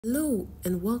Hello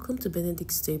and welcome to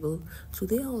Benedict's table.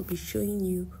 Today I'll be showing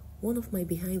you one of my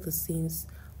behind the scenes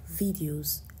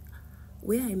videos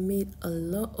where I made a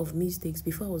lot of mistakes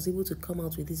before I was able to come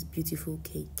out with this beautiful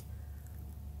cake.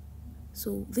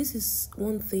 So this is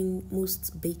one thing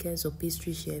most bakers or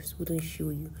pastry chefs wouldn't show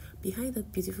you. Behind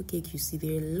that beautiful cake you see,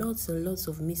 there are lots and lots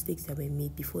of mistakes that were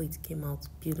made before it came out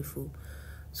beautiful.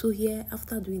 So here,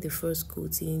 after doing the first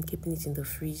coating, keeping it in the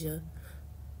freezer,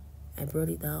 I brought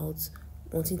it out,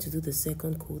 wanting to do the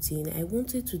second coating. I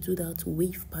wanted to do that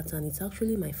wave pattern. It's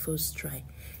actually my first try.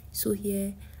 So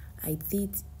here I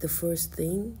did the first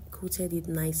thing, coated it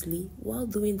nicely. While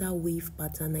doing that wave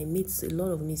pattern, I made a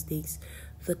lot of mistakes.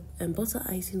 The butter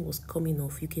icing was coming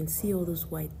off. You can see all those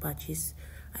white patches.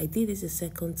 I did this a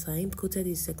second time, coated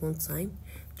it a second time,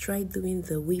 tried doing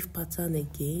the wave pattern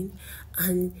again,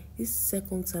 and this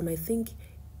second time I think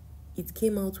it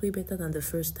came out way better than the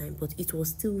first time, but it was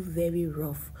still very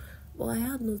rough. But I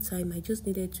had no time. I just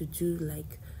needed to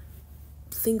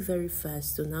think very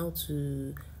fast on how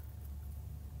to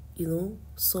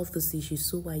solve this issue.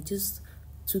 So I just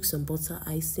took some butter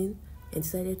icing and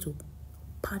decided to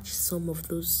patch some of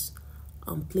those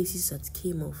places that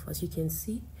came off. As you can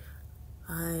see,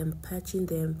 I am patching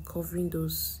them, covering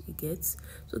those you get.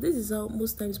 So this is how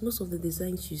most of the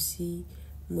designs you see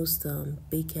most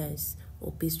bakers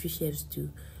or pastry chefs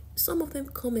do. Some of them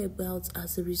come about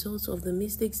as a result of the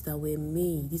mistakes that were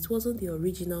made. It wasn't the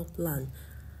original plan.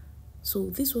 So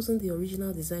this wasn't the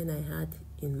original design I had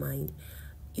in mind.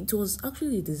 It was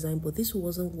actually a design, but this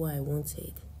wasn't what I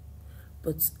wanted.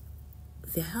 But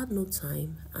they had no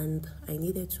time and I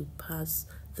needed to pass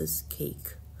this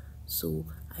cake. So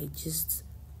I just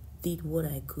did what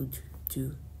I could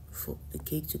do for the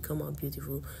cake to come out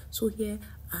beautiful. So here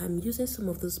I'm using some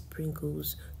of those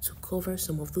sprinkles to cover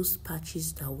some of those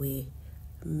patches that were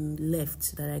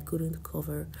left that I couldn't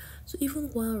cover. So even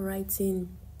while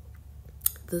writing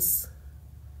this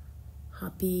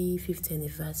happy 5th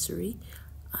anniversary,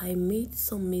 I made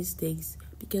some mistakes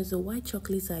because the white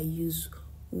chocolate I used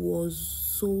was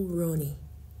so runny,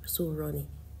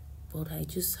 but I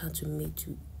just had to make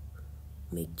do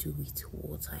with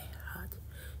what I had.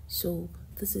 So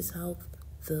this is how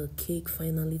the cake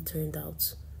finally turned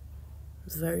out.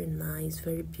 Very nice,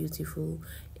 very beautiful.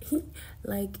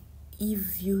 Like,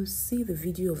 if you see the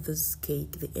video of this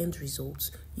cake, the end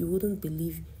results, you wouldn't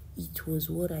believe it was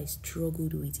what I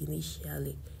struggled with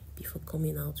initially before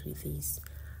coming out with this.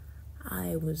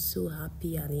 I was so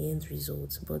happy at the end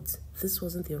result, but this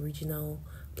wasn't the original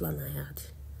plan I had.